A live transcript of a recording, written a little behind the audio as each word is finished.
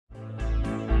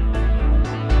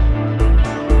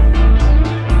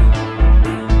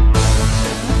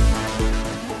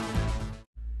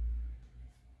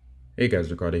Hey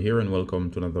guys, Ricardo here and welcome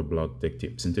to another blog tech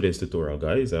tips. In today's tutorial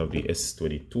guys, I have the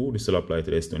S22. This will apply to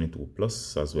the S22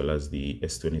 Plus as well as the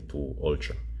S22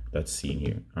 Ultra that's seen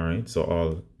here. Alright, so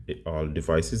all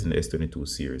devices in the S22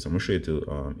 series. I'm going to show you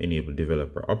to enable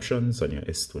developer options on your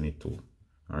S22.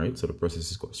 Alright, so the process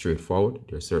is quite straightforward.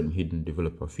 There are certain hidden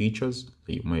developer features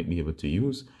that you might be able to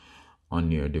use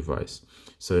on your device.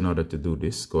 So in order to do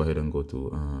this, go ahead and go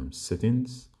to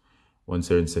settings. Once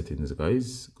you're in settings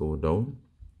guys, go down.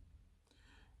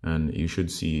 And you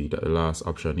should see that the last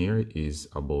option here is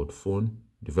about phone.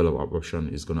 Developer option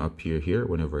is going to appear here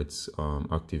whenever it's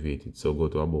activated. So go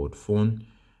to about phone,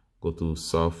 go to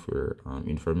software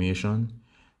information,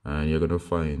 and you're going to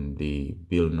find the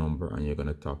build number and you're going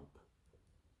to tap.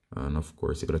 And of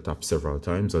course, you're going to tap several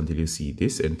times until you see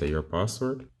this, enter your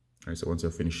password. All right, so once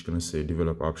you're finished, you're going to say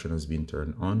developer option has been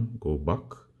turned on. Go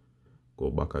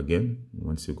back again.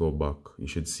 Once you go back, you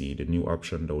should see the new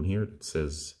option down here that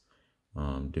says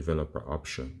developer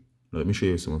option. Now, let me show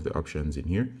you some of the options in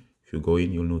here. If you go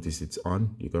in, you'll notice it's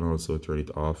on. You can also turn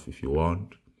it off if you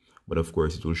want, but of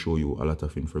course it will show you a lot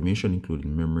of information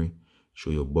including memory, show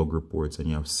you bug reports, and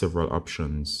you have several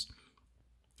options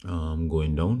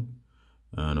going down.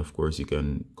 And of course you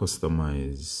can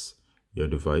customize your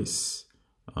device,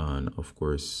 and of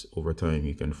course over time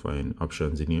you can find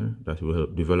options in here that will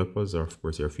help developers, or of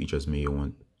course your features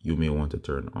you may want to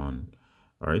turn on.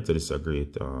 Alright, so this is a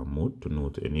great mode to know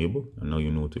to enable, and now you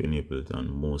know to enable it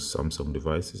on most Samsung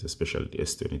devices, especially the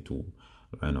S22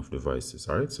 line of devices.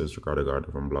 Alright, so it's Ricardo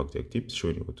Gardner from Blog Tech Tips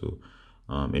showing you how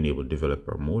to enable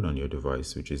developer mode on your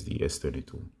device, which is the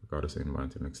S22. Ricardo saying bye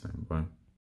until next time. Bye.